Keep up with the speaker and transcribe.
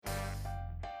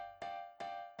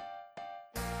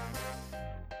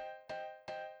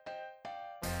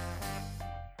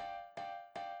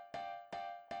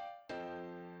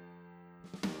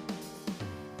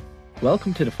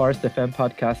Welcome to the Forest FM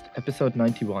podcast, episode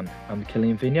 91. I'm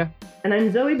Killian Vigna. And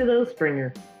I'm Zoe Bedell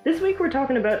Springer. This week we're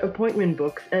talking about appointment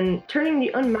books and turning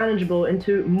the unmanageable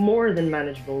into more than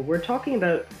manageable. We're talking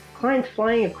about clients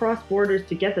flying across borders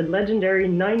to get the legendary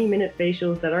 90-minute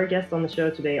facials that our guest on the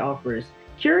show today offers.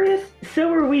 Curious?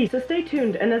 So are we, so stay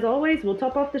tuned. And as always, we'll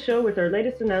top off the show with our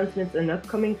latest announcements and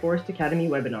upcoming Forest Academy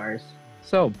webinars.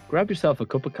 So, grab yourself a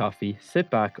cup of coffee, sit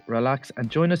back, relax, and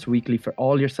join us weekly for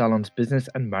all your salon's business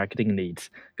and marketing needs.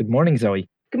 Good morning, Zoe.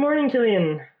 Good morning,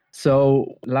 Killian.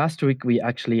 So, last week we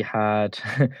actually had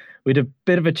a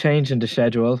bit of a change in the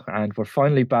schedule, and we're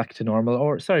finally back to normal.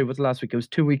 It was last week. It was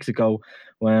 2 weeks ago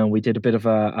when we did a bit of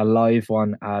a live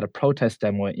one at a protest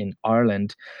demo in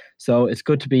Ireland. So, it's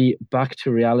good to be back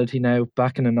to reality now,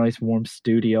 back in a nice warm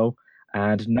studio.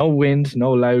 And no wind,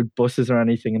 no loud buses or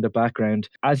anything in the background.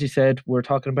 As you said, we're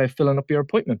talking about filling up your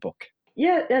appointment book.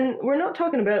 Yeah, and we're not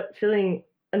talking about filling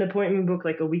an appointment book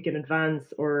like a week in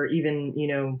advance or even,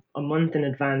 a month in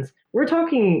advance. We're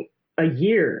talking a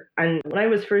year. And when I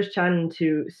was first chatting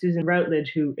to Susan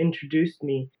Routledge, who introduced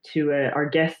me to our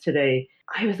guest today,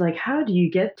 I was like, how do you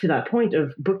get to that point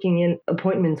of booking in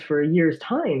appointments for a year's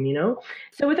time,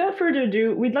 So without further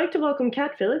ado, we'd like to welcome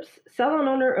Kat Phillips, salon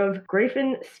owner of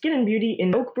Grafin Skin and Beauty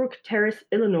in Oak Brook Terrace,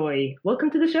 Illinois.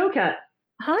 Welcome to the show, Kat.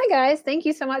 Hi, guys. Thank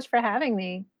you so much for having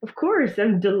me. Of course.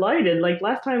 I'm delighted. Like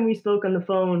last time we spoke on the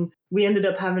phone, we ended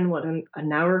up having,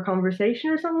 an hour conversation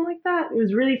or something like that. It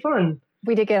was really fun.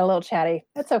 We did get a little chatty.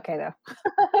 That's okay, though.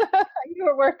 You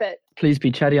were worth it. Please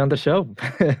be chatty on the show.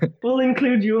 We'll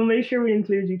include you. We'll make sure we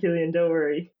include you, Killian. Don't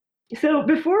worry. So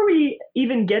before we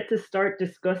even get to start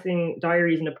discussing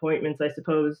diaries and appointments, I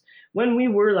suppose, when we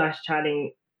were last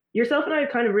chatting, yourself and I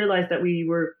kind of realized that we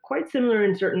were quite similar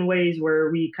in certain ways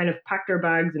where we kind of packed our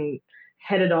bags and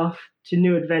headed off to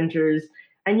new adventures.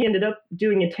 And you ended up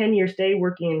doing a 10-year stay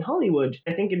working in Hollywood.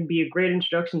 I think it'd be a great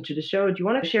introduction to the show. Do you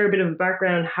want to share a bit of a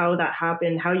background, how that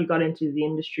happened, how you got into the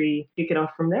industry? Kick it off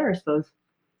from there, I suppose.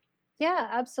 Yeah,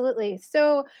 absolutely.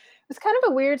 So it was kind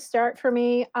of a weird start for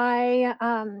me. I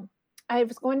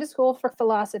was going to school for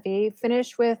philosophy,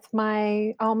 finished with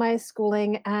all my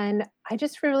schooling, and I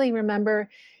just really remember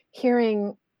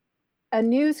hearing a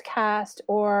newscast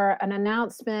or an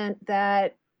announcement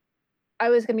that I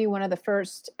was going to be one of the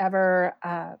first ever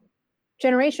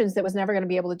generations that was never going to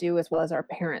be able to do as well as our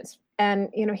parents. And,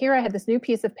 here I had this new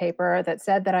piece of paper that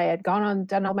said that I had gone on,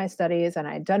 done all my studies and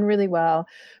I had done really well,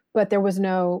 but there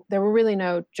were really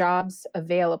no jobs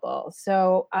available.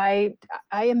 So I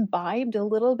imbibed a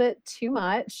little bit too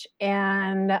much.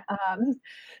 And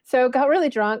so got really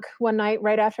drunk one night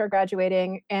right after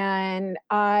graduating. And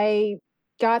I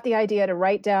got the idea to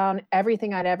write down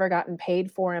everything I'd ever gotten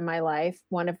paid for in my life,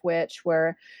 one of which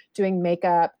were doing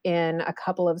makeup in a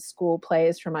couple of school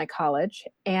plays for my college.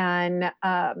 And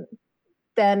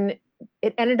then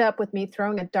it ended up with me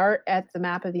throwing a dart at the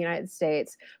map of the United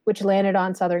States, which landed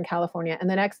on Southern California. And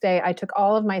the next day I took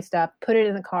all of my stuff, put it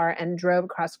in the car and drove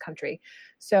across the country.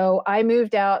 So I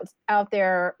moved out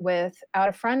there without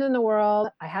a friend in the world.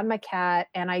 I had my cat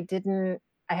and I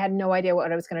had no idea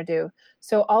what I was going to do.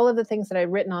 So all of the things that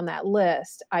I'd written on that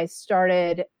list, I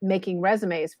started making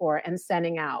resumes for and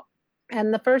sending out.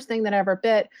 And the first thing that I ever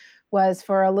bit was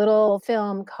for a little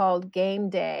film called Game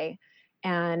Day.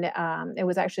 And it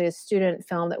was actually a student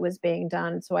film that was being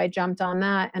done. So I jumped on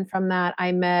that. And from that,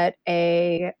 I met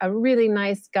a really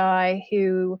nice guy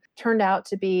who turned out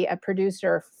to be a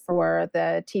producer for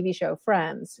the TV show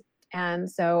Friends.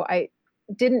 And so I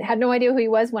had no idea who he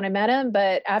was when I met him,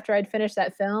 but after I'd finished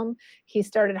that film, he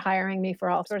started hiring me for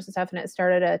all sorts of stuff, and it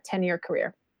started a 10-year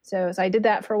career. So I did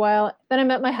that for a while. Then I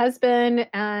met my husband,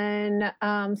 and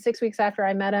 6 weeks after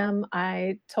I met him,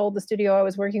 I told the studio I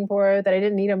was working for that I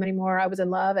didn't need him anymore. I was in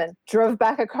love and drove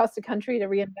back across the country to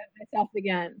reinvent myself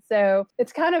again. So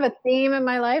it's kind of a theme in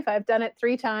my life. I've done it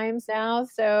 3 times now.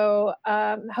 So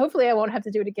hopefully I won't have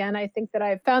to do it again. I think that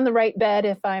I've found the right bed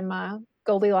if I'm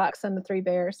Goldilocks and the 3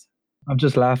 bears. I'm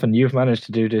just laughing. You've managed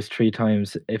to do this 3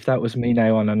 times. If that was me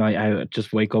now on a night out, I'd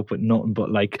just wake up with nothing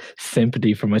but like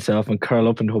sympathy for myself and curl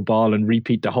up into a ball and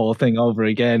repeat the whole thing over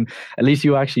again. At least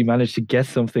you actually managed to get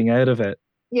something out of it.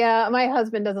 Yeah, my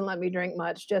husband doesn't let me drink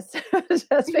much just because it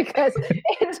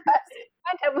does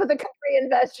kind of with a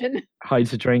reinvention.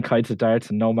 Hides a drink, hides a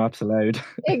darts, and no maps allowed.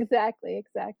 Exactly.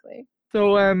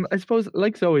 So I suppose,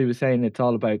 like Zoe was saying, it's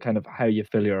all about kind of how you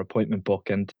fill your appointment book.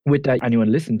 And with that,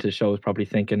 anyone listening to the show is probably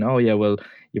thinking, oh yeah, well,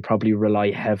 you probably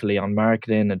rely heavily on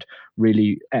marketing and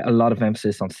really a lot of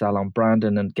emphasis on salon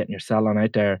branding and getting your salon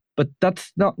out there. But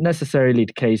that's not necessarily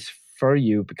the case for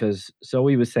you, because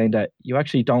Zoe was saying that you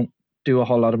actually don't do a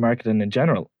whole lot of marketing in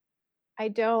general. I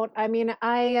don't. I mean,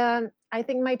 I I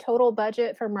think my total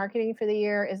budget for marketing for the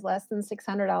year is less than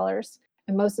 $600.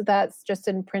 And most of that's just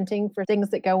in printing for things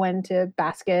that go into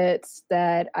baskets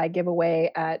that I give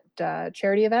away at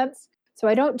charity events. So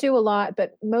I don't do a lot,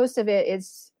 but most of it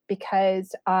is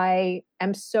because I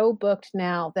am so booked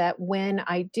now that when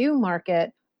I do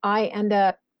market, I end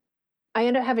up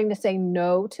having to say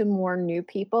no to more new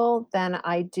people than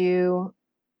I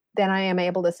am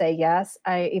able to say yes.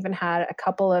 I even had a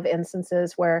couple of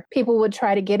instances where people would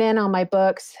try to get in on my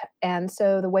books. And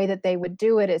so the way that they would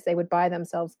do it is they would buy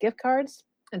themselves gift cards.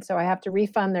 And so I have to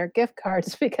refund their gift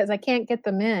cards because I can't get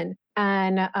them in.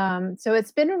 And so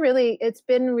it's been really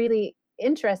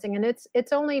interesting. And it's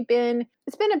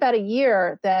been about a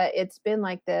year that it's been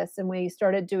like this. And we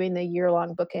started doing the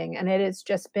year-long booking, and it has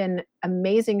just been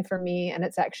amazing for me. And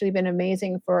it's actually been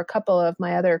amazing for a couple of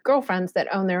my other girlfriends that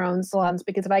own their own salons,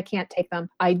 because if I can't take them,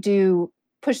 I do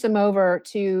push them over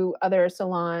to other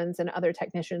salons and other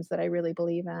technicians that I really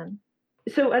believe in.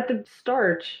 So at the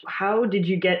start, how did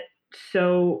you get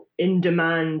so in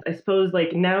demand? I suppose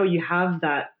like now you have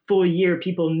that full year,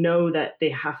 people know that they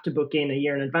have to book in a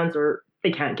year in advance or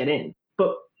they can't get in.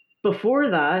 But before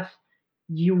that,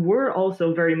 you were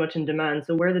also very much in demand.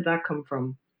 So where did that come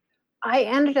from? I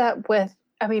ended up with,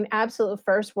 absolute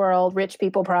first world rich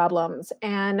people problems.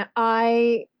 And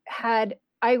I had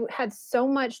so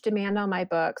much demand on my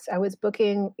books. I was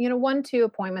booking, 1-2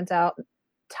 appointments out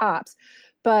tops,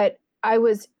 but I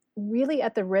was really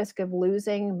at the risk of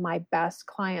losing my best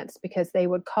clients because they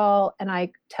would call and I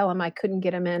tell them I couldn't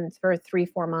get them in for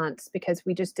 3-4 months because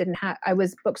we just didn't have, I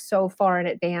was booked so far in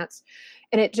advance,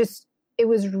 and it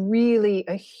was really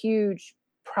a huge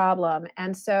problem.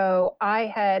 And so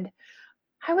I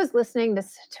was listening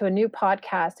to a new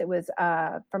podcast. It was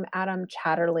from Adam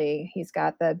Chatterley. He's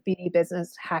got the Beauty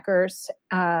Business Hackers,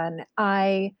 and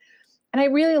I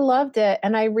really loved it.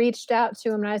 And I reached out to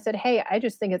him and I said, hey, I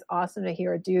just think it's awesome to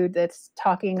hear a dude that's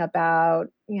talking about,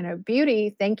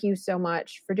 beauty. Thank you so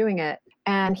much for doing it.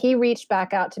 And he reached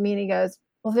back out to me and he goes,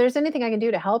 well, if there's anything I can do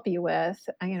to help you with,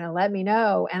 let me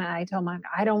know. And I told him,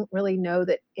 I don't really know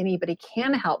that anybody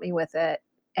can help me with it.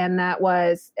 And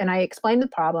I explained the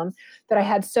problem, that I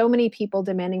had so many people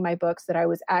demanding my books that I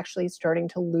was actually starting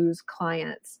to lose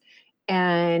clients.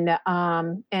 And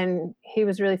he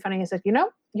was really funny. He said,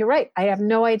 you're right. I have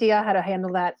no idea how to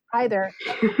handle that either.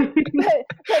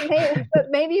 but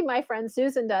maybe my friend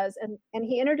Susan does. And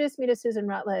he introduced me to Susan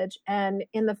Rutledge. And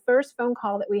in the first phone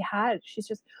call that we had, she's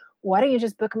just, why don't you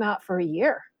just book them out for a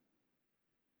year?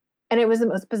 And it was the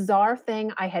most bizarre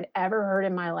thing I had ever heard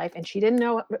in my life. And she didn't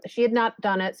know, she had not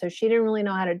done it. So she didn't really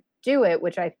know how to do it,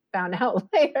 which I found out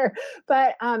later.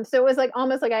 But so it was like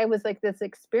almost like I was like this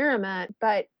experiment,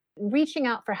 but reaching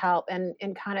out for help and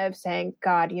kind of saying,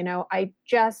 God, I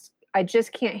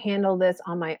just can't handle this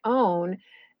on my own.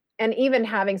 And even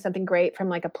having something great from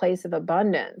like a place of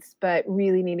abundance, but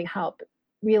really needing help,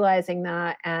 realizing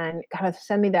that, and kind of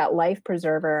send me that life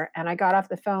preserver. And I got off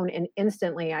the phone and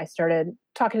instantly I started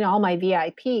talking to all my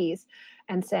VIPs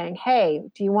and saying, hey,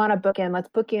 do you want to book in? Let's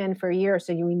book you in for a year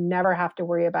so you never have to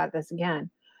worry about this again.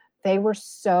 They were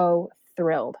so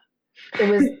thrilled. I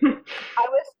was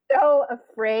so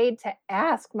afraid to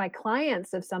ask my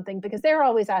clients of something because they're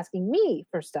always asking me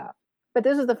for stuff. But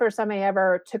this was the first time I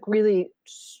ever took really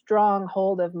strong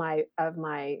hold of my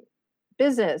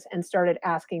business and started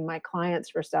asking my clients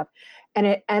for stuff. And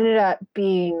it ended up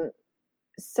being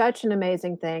such an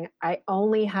amazing thing. I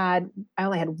only had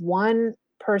one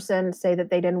person say that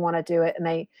they didn't want to do it, and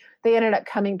they ended up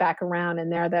coming back around, and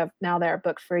now they're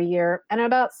booked for a year. And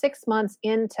about 6 months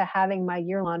into having my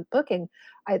year-long booking,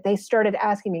 they started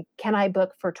asking me, can I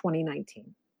book for 2019?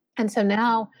 And so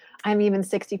now I'm even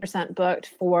 60% booked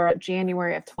for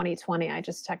January of 2020. I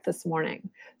just checked this morning.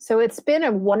 So it's been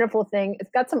a wonderful thing.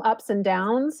 It's got some ups and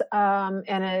downs, and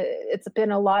it's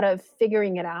been a lot of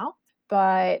figuring it out.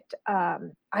 But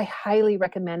I highly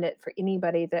recommend it for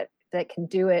anybody that can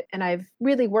do it. And I've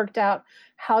really worked out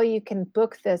how you can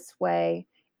book this way,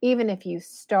 even if you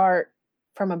start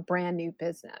from a brand new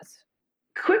business.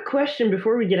 Quick question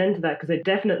before we get into that, because I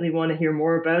definitely want to hear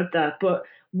more about that. But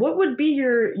what would be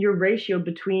your ratio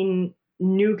between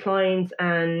new clients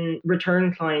and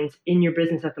return clients in your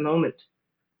business at the moment?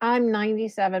 I'm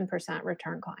 97%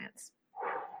 return clients.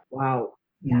 Wow.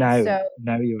 Yeah,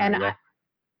 now you are. And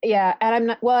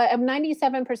I'm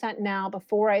 97% now.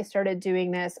 Before I started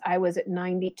doing this, I was at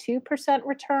 92%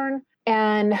 return.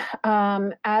 And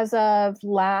as of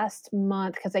last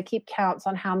month, because I keep counts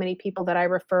on how many people that I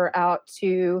refer out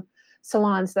to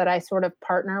salons that I sort of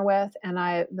partner with, and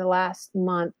the last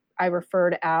month I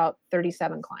referred out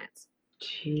 37 clients.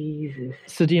 Jesus.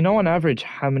 So do you know on average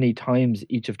how many times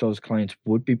each of those clients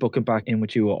would be booking back in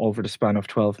with you over the span of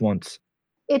 12 months?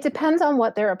 It depends on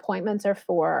what their appointments are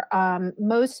for.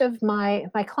 Most of my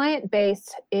client base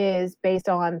is based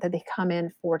on that they come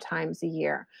in 4 times a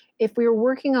year. If we're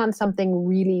working on something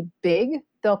really big,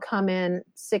 they'll come in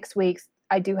 6 weeks.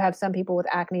 I do have some people with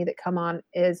acne that come on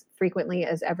as frequently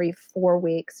as every 4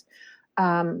 weeks.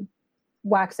 Um,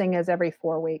 Waxing is every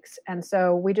 4 weeks. And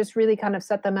so we just really kind of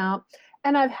set them out.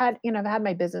 And I've had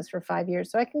my business for 5 years,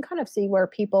 so I can kind of see where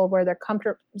their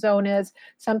comfort zone is.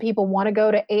 Some people want to go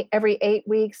to every 8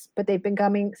 weeks, but they've been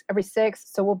coming every 6.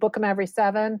 So we'll book them every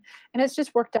 7. And it's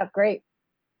just worked out great.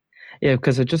 Yeah,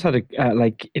 because I just had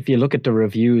like, if you look at the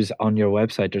reviews on your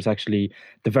website, there's actually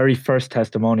the very first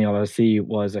testimonial I see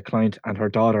was a client and her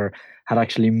daughter had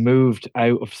actually moved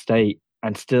out of state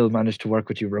and still managed to work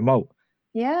with you remote.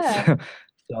 Yeah. So,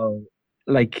 so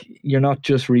like you're not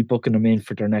just rebooking them in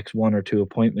for their next 1 or 2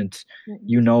 appointments. Mm-mm.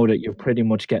 You know that you're pretty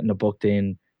much getting them booked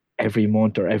in every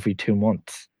month or every 2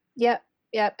 months. Yep.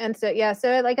 Yep. And so, yeah.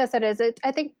 So like I said,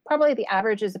 I think probably the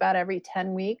average is about every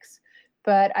 10 weeks.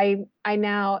 But I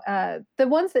now, the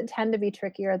ones that tend to be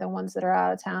trickier are the ones that are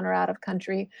out of town or out of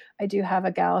country. I do have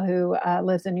a gal who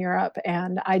lives in Europe,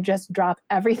 and I just drop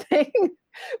everything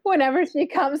whenever she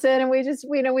comes in, and we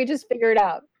just figure it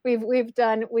out. We've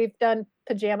done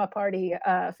pajama party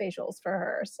facials for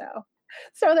her. So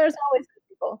there's always good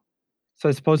people. So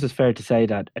I suppose it's fair to say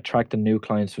that attracting new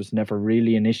clients was never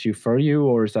really an issue for you,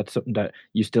 or is that something that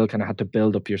you still kind of had to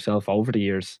build up yourself over the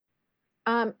years?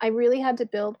 I really had to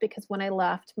build because when I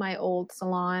left my old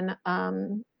salon,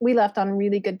 we left on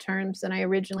really good terms, and I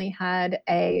originally had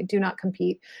a do not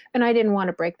compete, and I didn't want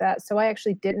to break that. So I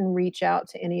actually didn't reach out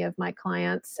to any of my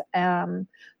clients.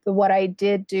 But what I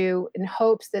did do in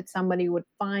hopes that somebody would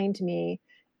find me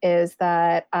is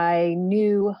that I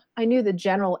knew the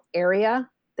general area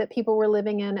that people were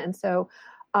living in, and so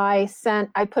I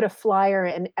put a flyer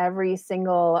in every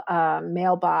single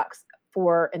mailbox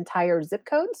for entire zip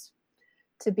codes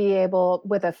to be able,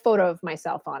 with a photo of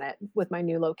myself on it with my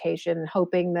new location,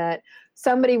 hoping that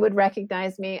somebody would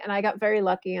recognize me. And I got very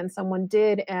lucky, and someone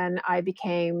did, and I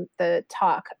became the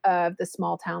talk of the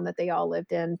small town that they all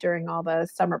lived in during all the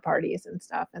summer parties and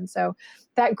stuff. And so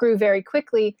that grew very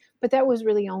quickly, but that was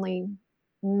really only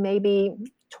maybe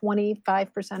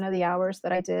 25% of the hours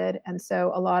that I did. And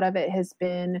so a lot of it has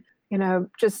been,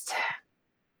 just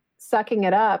sucking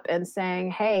it up and saying,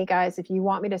 hey guys, if you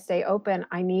want me to stay open,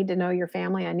 I need to know your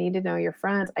family. I need to know your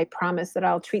friends. I promise that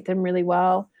I'll treat them really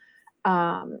well.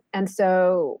 And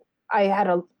so I had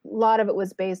a lot of it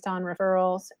was based on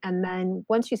referrals. And then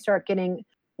once you start getting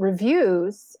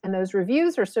reviews, and those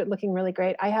reviews are looking really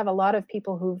great, I have a lot of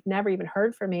people who've never even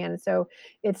heard from me. And so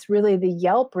it's really the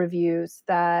Yelp reviews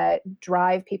that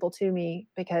drive people to me,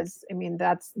 because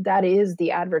that is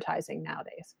the advertising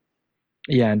nowadays.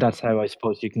 Yeah, and that's how I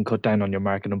suppose you can cut down on your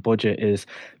marketing budget is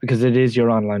because it is your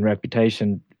online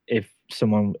reputation. If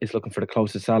someone is looking for the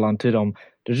closest salon to them,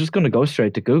 they're just going to go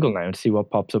straight to Google now and see what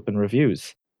pops up in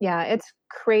reviews. Yeah, it's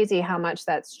crazy how much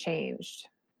that's changed.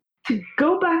 To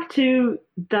go back to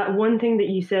that one thing that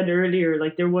you said earlier,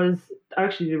 like there was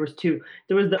two.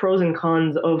 There was the pros and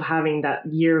cons of having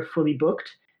that year fully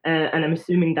booked. And I'm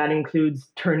assuming that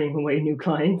includes turning away new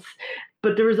clients.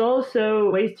 But there is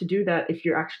also ways to do that if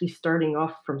you're actually starting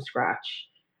off from scratch.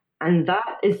 And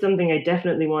that is something I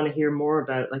definitely want to hear more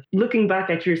about. Like looking back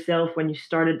at yourself when you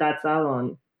started that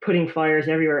salon, putting flyers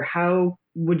everywhere, how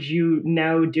would you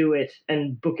now do it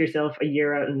and book yourself a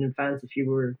year out in advance if you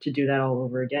were to do that all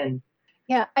over again?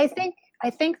 Yeah, I think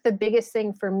the biggest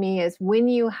thing for me is when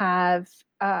you've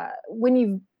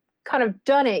kind of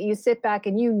done it, you sit back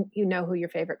and you know who your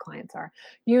favorite clients are.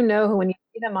 You know who, when you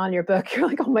see them on your book, you're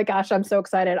like, oh my gosh, I'm so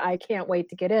excited. I can't wait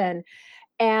to get in.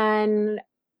 And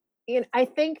I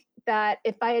think that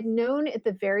if I had known at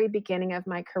the very beginning of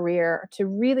my career to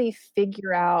really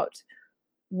figure out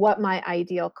what my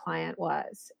ideal client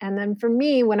was. And then for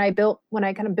me, when I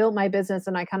kind of built my business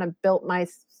and I kind of built my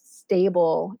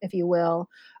stable, if you will,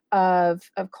 of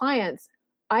clients,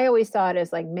 I always saw it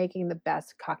as like making the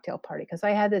best cocktail party, because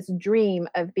I had this dream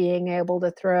of being able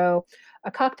to throw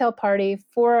a cocktail party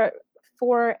for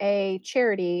a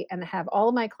charity and have all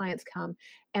of my clients come.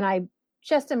 And I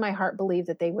just in my heart believed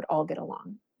that they would all get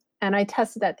along. And I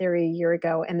tested that theory a year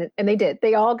ago, and they did.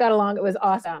 They all got along. It was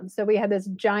awesome. So we had this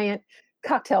giant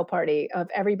cocktail party of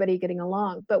everybody getting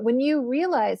along. But when you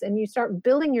realize and you start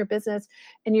building your business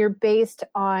and you're based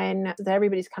on that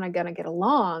everybody's kind of going to get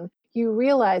along, you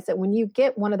realize that when you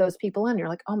get one of those people in, you're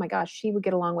like, oh my gosh, she would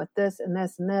get along with this and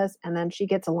this and this, and then she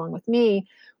gets along with me.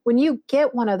 When you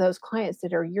get one of those clients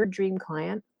that are your dream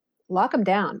client, lock them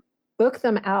down book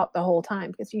them out the whole time,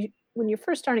 because when you're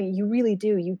first starting, you really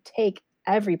do, you take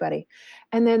everybody.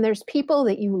 And then there's people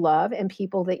that you love and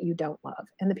people that you don't love.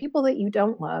 And the people that you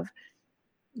don't love,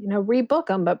 rebook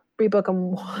them, but rebook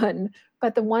them one.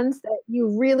 But the ones that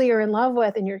you really are in love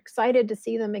with and you're excited to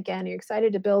see them again, you're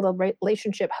excited to build a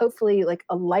relationship, hopefully like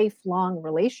a lifelong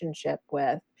relationship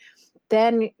with,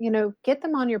 then, get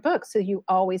them on your book so you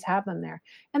always have them there.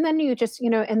 And then you just,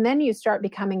 and then you start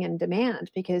becoming in demand,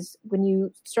 because when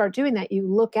you start doing that, you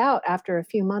look out after a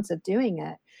few months of doing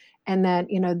it. And then,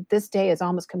 this day is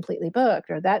almost completely booked,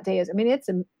 or that day is,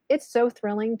 it's so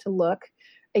thrilling to look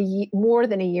more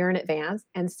than a year in advance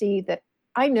and see that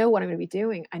I know what I'm going to be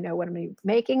doing. I know what I'm going to be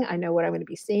making. I know what I'm going to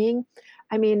be seeing.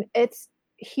 It's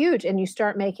huge. And you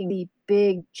start making the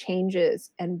big changes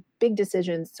and big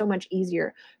decisions so much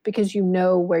easier because you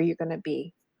know where you're going to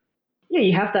be. Yeah,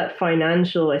 you have that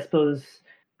financial, I suppose,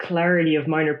 clarity of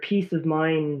mind or peace of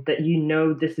mind that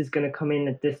this is going to come in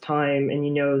at this time, and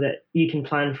that you can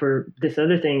plan for this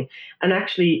other thing. And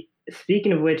actually,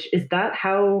 speaking of which, is that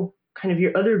how kind of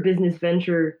your other business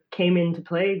venture came into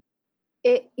play?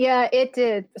 It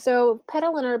did. So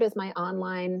Petal and Herb is my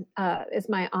online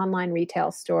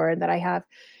retail store that I have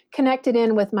connected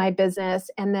in with my business.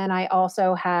 And then I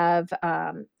also have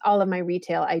all of my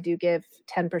retail. I do give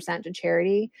 10% to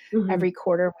charity every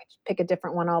quarter. We pick a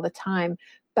different one all the time.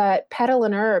 But Petal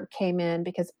and Herb came in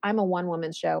because I'm a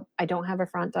one-woman show. I don't have a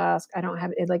front desk. I don't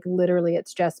have it, like literally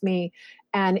it's just me.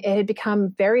 And it had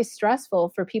become very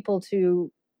stressful for people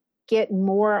to get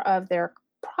more of their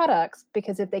products,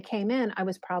 because if they came in, I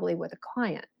was probably with a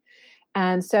client.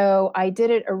 And so I did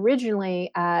it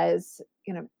originally as,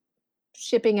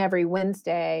 shipping every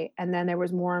Wednesday, and then there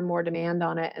was more and more demand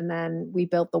on it. And then we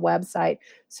built the website.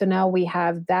 So now we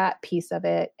have that piece of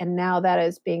it. And now that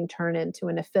is being turned into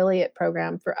an affiliate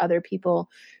program for other people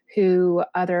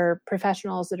other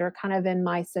professionals that are kind of in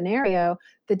my scenario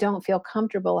that don't feel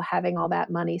comfortable having all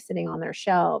that money sitting on their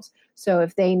shelves. So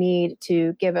if they need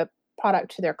to give a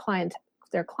product to their client,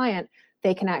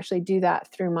 they can actually do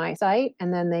that through my site,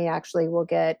 and then they actually will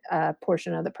get a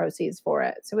portion of the proceeds for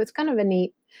it. So it's kind of a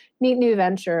neat new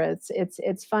venture.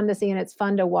 It's fun to see, and it's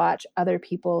fun to watch other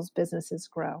people's businesses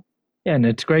grow. Yeah, and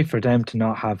it's great for them to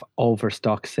not have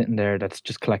overstock sitting there that's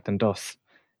just collecting dust.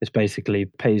 It's basically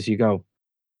pay as you go.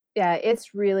 Yeah,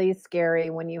 it's really scary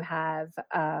when you have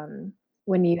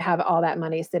all that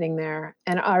money sitting there.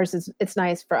 And it's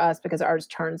nice for us because ours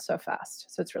turns so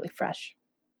fast, so it's really fresh.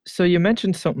 So you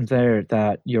mentioned something there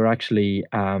that you're actually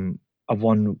a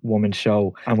one-woman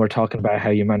show, and we're talking about how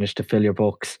you managed to fill your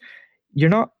books. You're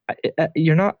not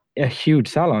a huge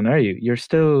salon, are you? You're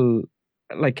still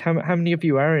like how many of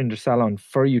you are in the salon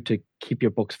for you to keep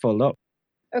your books full up?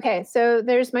 Okay, so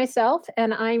there's myself,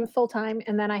 and I'm full-time,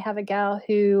 and then I have a gal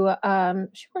who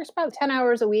she works about 10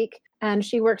 hours a week, and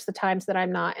she works the times that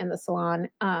I'm not in the salon.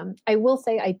 I will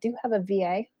say I do have a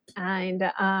VA, and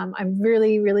I'm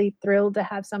really, really thrilled to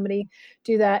have somebody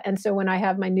do that. And so when I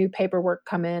have my new paperwork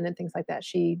come in and things like that,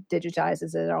 she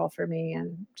digitizes it all for me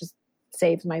and just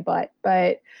saves my butt.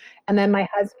 And then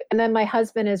my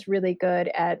husband is really good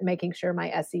at making sure my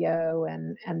SEO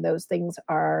and those things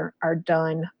are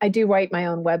done. I do write my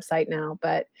own website now,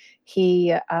 but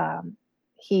he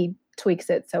tweaks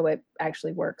it so it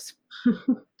actually works.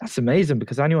 That's amazing,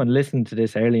 because anyone listening to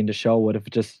this early in the show would have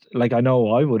just, like, I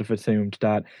know I would have assumed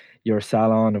that you're a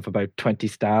salon of about 20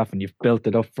 staff and you've built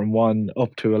it up from one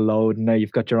up to a load, and now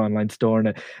you've got your online store, and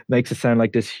it makes it sound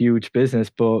like this huge business,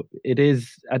 but it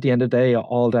is at the end of the day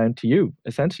all down to you,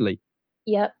 essentially.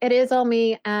 Yep, it is all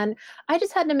me. And I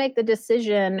just had to make the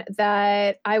decision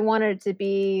that I wanted to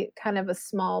be kind of a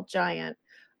small giant.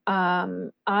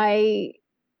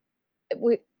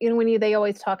 They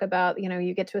always talk about,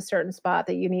 you get to a certain spot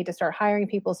that you need to start hiring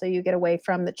people so you get away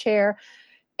from the chair.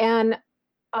 And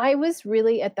I was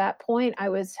really at that point, I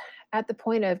was at the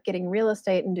point of getting real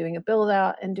estate and doing a build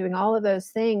out and doing all of those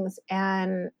things.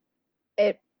 And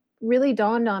it really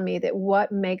dawned on me that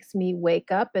what makes me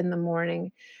wake up in the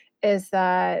morning is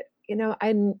that,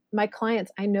 my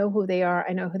clients, I know who they are.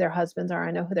 I know who their husbands are.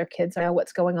 I know who their kids are. I know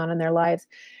what's going on in their lives.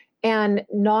 And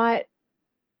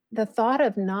the thought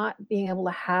of not being able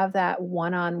to have that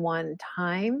one-on-one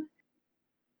time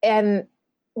and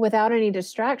without any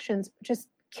distractions just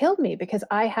killed me, because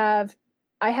I have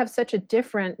such a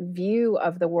different view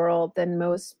of the world than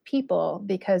most people,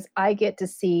 because I get to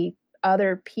see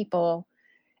other people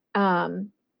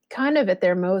kind of at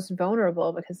their most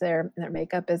vulnerable, because their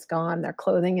makeup is gone, their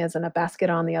clothing is in a basket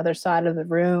on the other side of the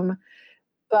room.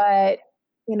 But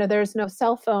there's no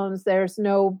cell phones, there's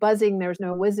no buzzing, there's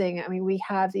no whizzing. I mean, we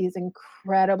have these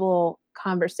incredible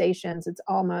conversations. It's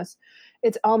almost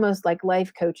it's almost like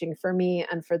life coaching for me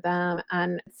and for them.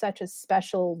 And it's such a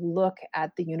special look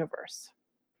at the universe.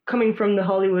 Coming from the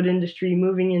Hollywood industry,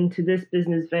 moving into this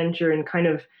business venture and kind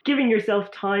of giving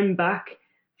yourself time back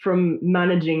from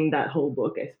managing that whole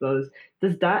book, I suppose,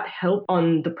 does that help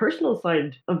on the personal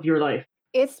side of your life?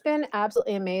 It's been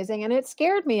absolutely amazing. And it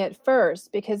scared me at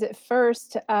first because at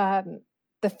first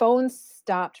the phone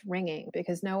stopped ringing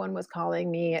because no one was calling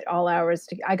me at all hours.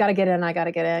 I got to get in,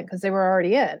 because they were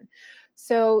already in.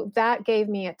 So that gave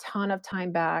me a ton of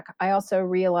time back. I also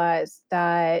realized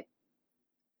that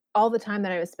all the time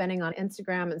that I was spending on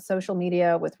Instagram and social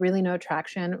media with really no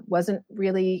traction wasn't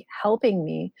really helping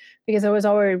me because I was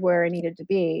already where I needed to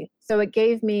be. So it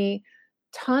gave me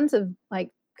tons of like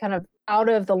kind of out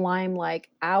of the limelight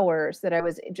hours that I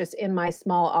was just in my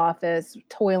small office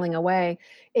toiling away.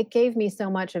 It gave me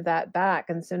so much of that back.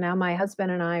 And so now my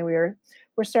husband and I, we're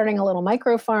starting a little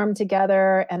micro farm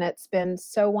together, and it's been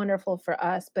so wonderful for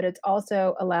us, but it's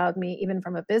also allowed me, even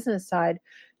from a business side,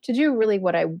 to do really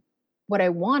what I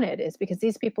wanted, is because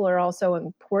these people are also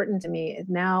important to me.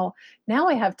 Now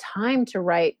I have time to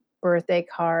write birthday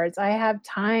cards. I have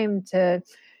time to,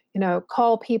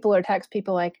 call people or text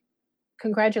people like,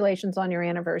 congratulations on your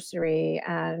anniversary,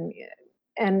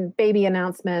 and baby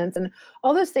announcements and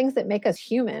all those things that make us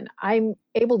human. I'm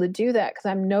able to do that because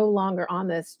I'm no longer on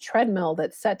this treadmill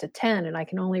that's set to 10 and I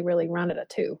can only really run at a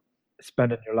 2.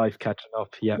 Spending your life catching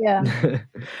up. Yeah. Yeah.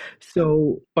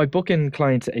 So by booking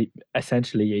clients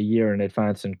essentially a year in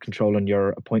advance and controlling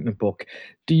your appointment book,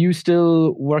 do you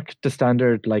still work the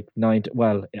standard like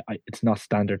it's not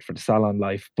standard for the salon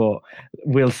life, but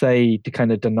we'll say the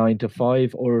kind of the 9 to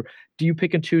 5, or do you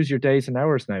pick and choose your days and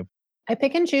hours now? I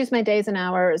pick and choose my days and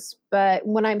hours, but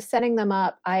when I'm setting them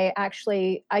up, I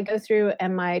go through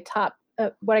and my top,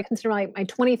 what I consider my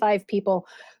 25 people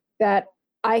that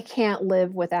I can't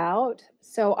live without.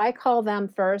 So I call them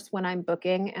first when I'm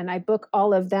booking, and I book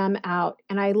all of them out,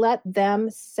 and I let them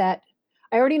set.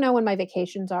 I already know when my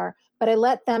vacations are, but I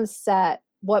let them set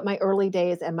what my early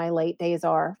days and my late days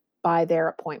are by their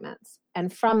appointments.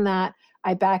 And from that,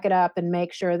 I back it up and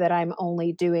make sure that I'm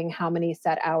only doing how many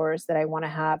set hours that I want to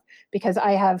have, because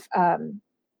I have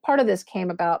part of this came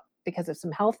about because of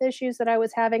some health issues that I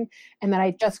was having, and that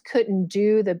I just couldn't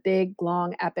do the big,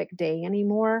 long, epic day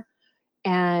anymore.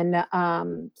 And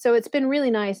so it's been really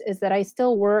nice is that I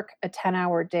still work a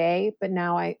 10-hour day, but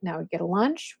now I get a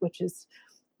lunch, which is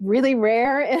really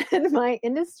rare in my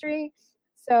industry.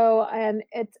 So, and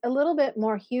it's a little bit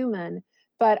more human,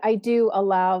 but I do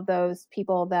allow those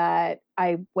people that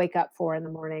I wake up for in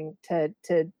the morning to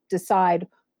decide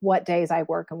what days I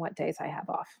work and what days I have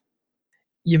off.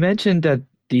 You mentioned that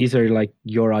these are like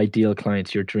your ideal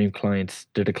clients, your dream clients.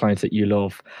 They're the clients that you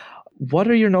love. What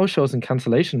are your no-shows and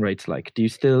cancellation rates like? Do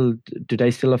they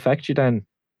still affect you then?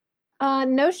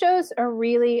 No-shows are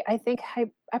really, I think I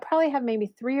probably have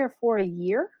maybe 3 or 4 a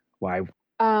year. Wow.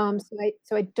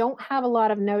 So I don't have a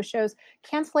lot of no-shows.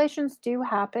 Cancellations do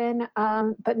happen,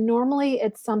 but normally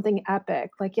it's something epic.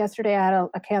 Like yesterday, I had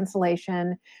a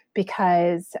cancellation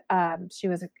because she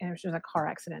was in a car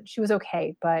accident. She was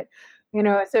okay, but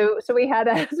so we had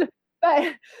that.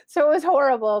 But so it was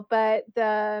horrible. But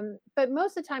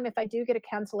most of the time, if I do get a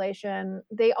cancellation,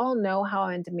 they all know how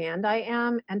in demand I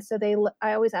am, and so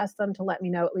I always ask them to let me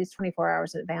know at least 24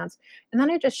 hours in advance, and then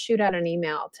I just shoot out an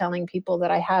email telling people that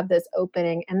I have this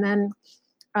opening, and then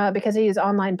because I use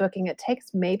online booking, it takes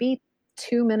maybe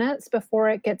 2 minutes before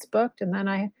it gets booked, and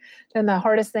then the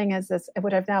hardest thing is this,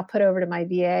 what I've now put over to my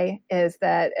VA, is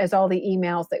that as all the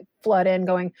emails that flood in,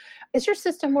 going, "Is your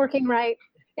system working right?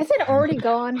 Is it already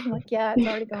gone?" I'm like, yeah, it's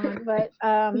already gone. But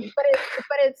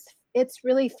it's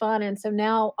really fun. And so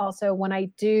now also when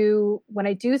I do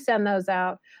send those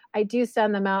out, I do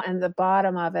send them out, and at the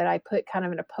bottom of it, I put kind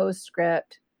of in a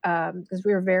postscript, because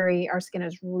our skin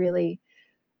is really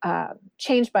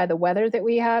changed by the weather that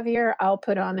we have here. I'll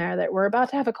put on there that we're about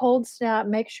to have a cold snap.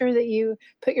 Make sure that you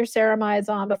put your ceramides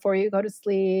on before you go to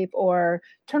sleep, or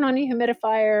turn on your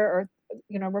humidifier, or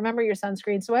remember your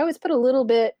sunscreen. So I always put a little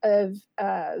bit of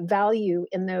value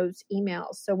in those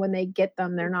emails, so when they get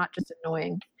them, they're not just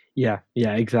annoying. Yeah,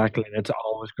 exactly. It's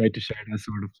always great to share that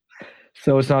sort of.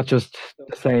 So it's not just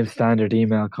the same standard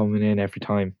email coming in every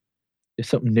time. It's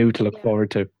something new to look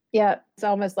forward to. Yeah, it's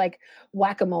almost like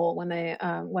whack-a-mole when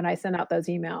I send out those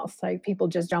emails. Like people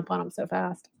just jump on them so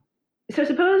fast. So I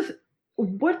suppose,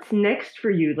 what's next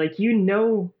for you? Like,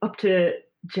 up to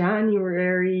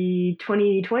January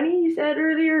 2020, you said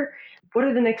earlier. What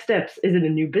are the next steps? Is it a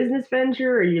new business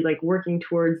venture? Are you like working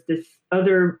towards this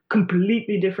other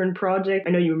completely different project?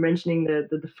 I know you were mentioning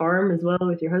the farm as well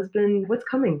with your husband. What's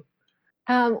coming?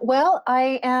 Well,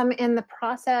 I am in the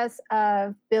process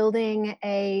of building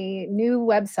a new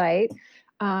website.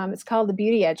 It's called The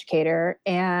Beauty Educator,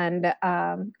 and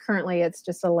currently it's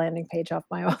just a landing page off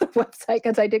my own website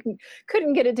because I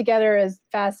couldn't get it together as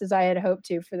fast as I had hoped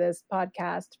to for this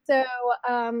podcast.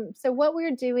 So what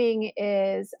we're doing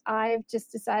is I've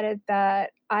just decided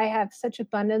that I have such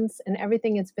abundance and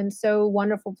everything. It's been so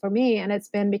wonderful for me, and it's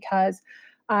been because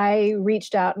I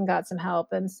reached out and got some help.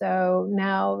 And so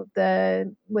now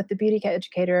with the Beauty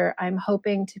Educator, I'm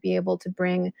hoping to be able to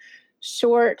bring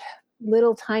short,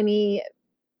 little tiny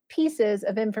pieces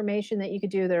of information that you could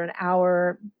do that are an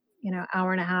hour,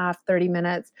 hour and a half, 30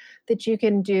 minutes that you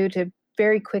can do to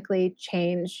very quickly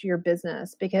change your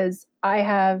business. Because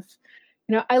I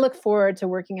look forward to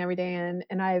working every day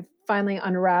and I've finally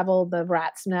unraveled the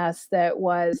rat's nest that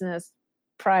was this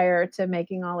prior to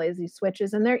making all these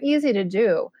switches, and they're easy to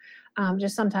do.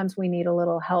 Just sometimes we need a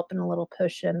little help and a little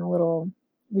push and a little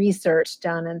research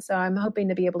done. And so I'm hoping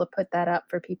to be able to put that up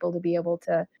for people to be able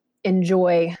to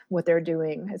enjoy what they're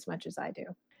doing as much as I do.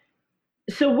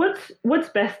 So what's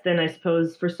best then, I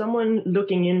suppose, for someone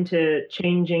looking into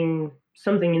changing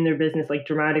something in their business like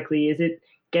dramatically? Is it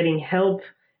getting help?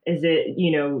 Is it,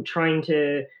 trying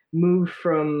to move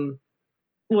from,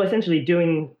 essentially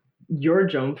doing your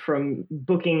jump from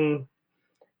booking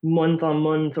month on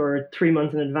month or 3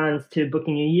 months in advance to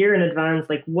booking a year in advance?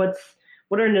 Like what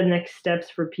are the next steps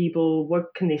for people?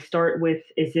 What can they start with?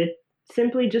 Is it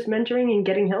simply just mentoring and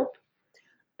getting help?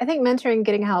 I think mentoring and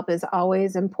getting help is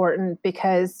always important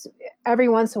because every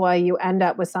once in a while you end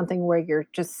up with something where you're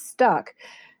just stuck.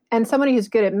 And somebody who's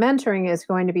good at mentoring is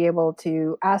going to be able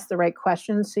to ask the right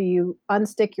questions so you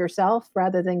unstick yourself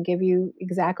rather than give you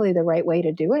exactly the right way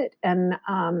to do it. And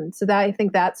so that I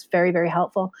think that's very, very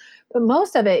helpful. But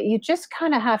most of it, you just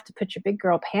kind of have to put your big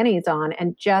girl panties on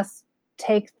and just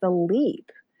take the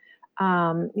leap.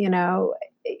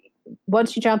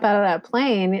 Once you jump out of that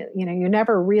plane, you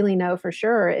never really know for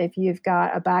sure if you've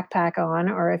got a backpack on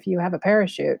or if you have a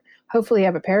parachute. Hopefully you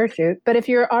have a parachute. But if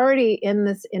you're already in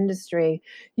this industry,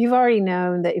 you've already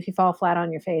known that if you fall flat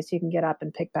on your face, you can get up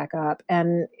and pick back up.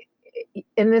 And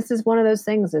this is one of those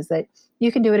things, is that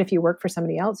you can do it if you work for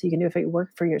somebody else. You can do it if you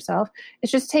work for yourself.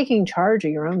 It's just taking charge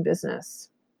of your own business.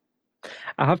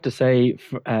 I have to say,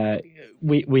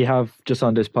 we have, just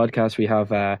on this podcast, we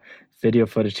have video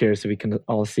footage here so we can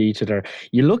all see each other.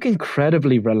 You look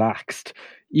incredibly relaxed.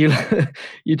 You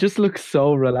just look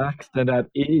so relaxed and at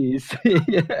ease.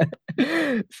 Yeah.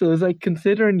 So it's like,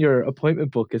 considering your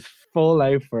appointment book is full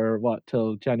out for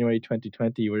till January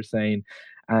 2020, you were saying,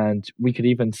 and we could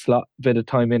even slot a bit of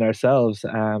time in ourselves.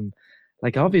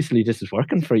 Obviously this is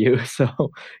working for you, so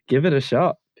give it a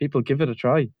shot. People, give it a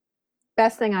try.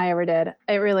 Best thing I ever did.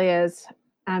 It really is.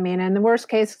 I mean, in the worst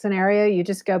case scenario, you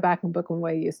just go back and book them the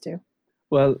way you used to.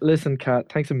 Well, listen, Kat,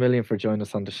 thanks a million for joining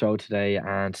us on the show today,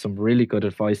 and some really good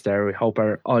advice there. We hope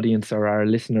our audience or our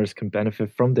listeners can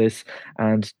benefit from this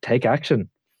and take action.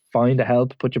 Find a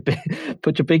help, put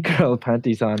your big girl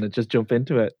panties on and just jump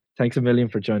into it. Thanks a million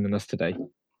for joining us today.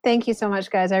 Thank you so much,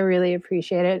 guys. I really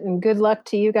appreciate it. And good luck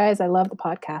to you guys. I love the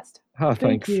podcast. Oh,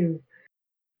 thanks. Thank you.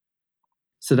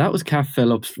 So that was Kat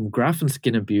Phillips from Grafton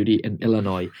Skin and Beauty in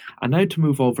Illinois. And now to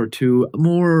move over to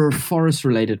more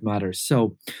forest-related matters.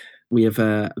 So we have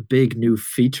a big new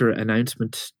feature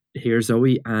announcement here,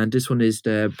 Zoe, and this one is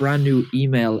the brand new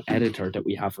email editor that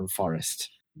we have in Forest.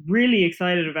 Really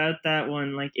excited about that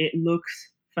one. Like, it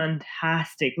looks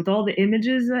fantastic with all the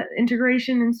images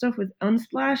integration and stuff with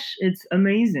Unsplash. It's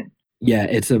amazing. Yeah,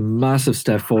 it's a massive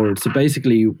step forward. So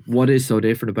basically, what is so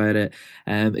different about it?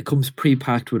 It comes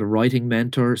pre-packed with a writing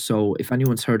mentor. So if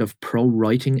anyone's heard of Pro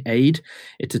Writing Aid,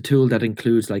 it's a tool that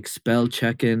includes like spell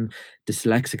checking,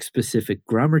 dyslexic specific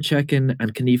grammar checking,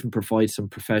 and can even provide some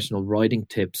professional writing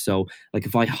tips. So like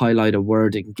if I highlight a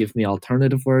word, it can give me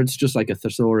alternative words, just like a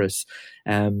thesaurus.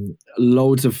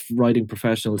 Loads of writing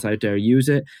professionals out there use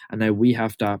it, and now we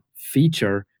have that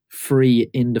feature free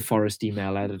in the Forest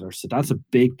email editor. So that's a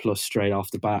big plus straight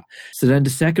off the bat. So then the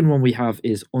second one we have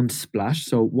is Unsplash.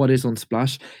 So what is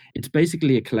Unsplash? It's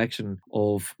basically a collection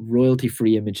of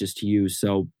royalty-free images to use.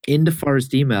 So in the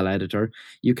Forest email editor,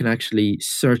 you can actually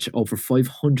search over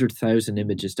 500,000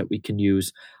 images that we can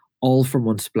use, all from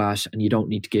Unsplash, and you don't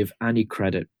need to give any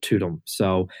credit to them.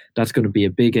 So that's going to be a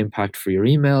big impact for your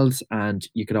emails, and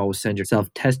you can always send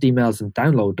yourself test emails and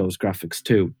download those graphics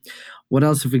too. What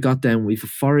else have we got then? We've a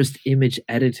Forest image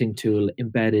editing tool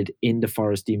embedded in the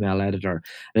Forest email editor.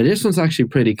 Now this one's actually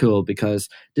pretty cool because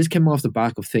this came off the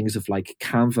back of things of like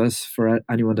Canvas, for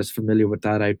anyone that's familiar with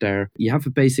that out there. You have a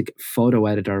basic photo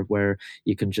editor where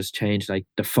you can just change like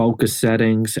the focus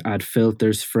settings, add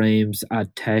filters, frames,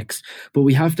 add text. But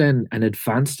we have then an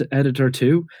advanced editor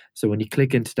too. So when you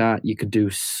click into that, you can do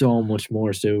so much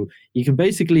more. So you can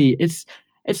basically, it's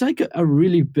like a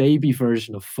really baby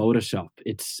version of Photoshop.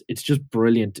 It's just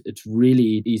brilliant. It's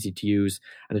really easy to use,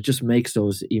 and it just makes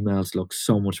those emails look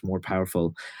so much more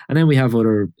powerful. And then we have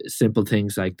other simple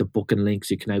things like the booking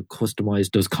links. You can now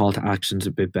customize those call to actions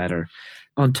a bit better.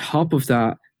 On top of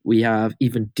that, we have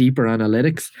even deeper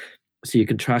analytics. So you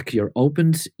can track your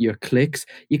opens, your clicks.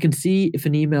 You can see if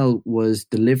an email was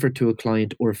delivered to a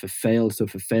client or if it failed. So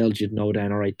if it failed, you'd know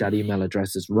then, all right, that email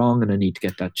address is wrong and I need to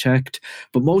get that checked.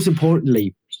 But most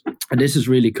importantly, and this is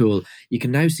really cool, you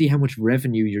can now see how much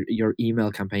revenue your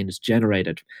email campaign has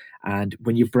generated. And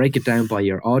when you break it down by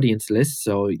your audience list,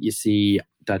 so you see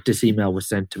that this email was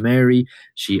sent to Mary,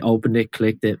 she opened it,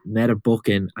 clicked it, made a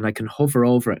booking, and I can hover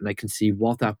over it and I can see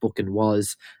what that booking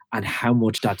was and how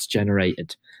much that's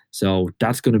generated. So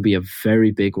that's going to be a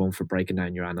very big one for breaking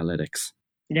down your analytics.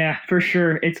 Yeah, for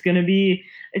sure. It's going to be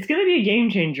a game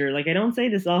changer. Like, I don't say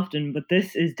this often, but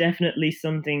this is definitely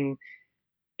something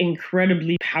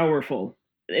incredibly powerful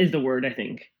is the word, I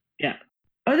think. Yeah.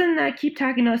 Other than that, keep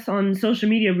tagging us on social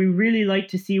media. We really like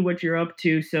to see what you're up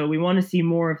to. So we want to see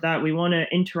more of that. We want to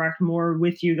interact more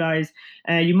with you guys.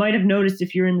 You might have noticed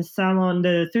if you're in the Salon,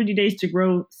 the 30 Days to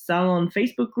Grow Salon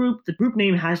Facebook group, the group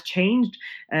name has changed.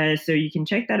 So you can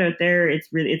check that out there.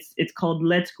 It's called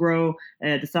Let's Grow,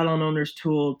 the Salon Owners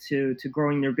Tool to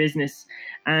growing their business.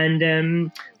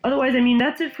 And otherwise, I mean,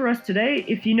 that's it for us today.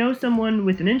 If you know someone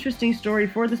with an interesting story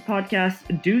for this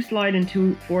podcast, do slide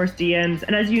into Forest DMs.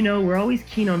 And as you know, we're always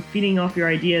keen on feeding off your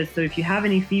ideas. So if you have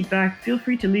any feedback, feel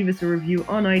free to leave us a review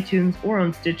on iTunes or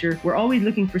on Stitcher. We're always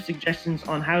looking for suggestions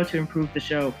on how to improve the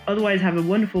show. Otherwise, have a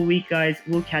wonderful week, guys.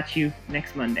 We'll catch you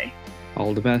next Monday.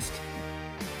 All the best.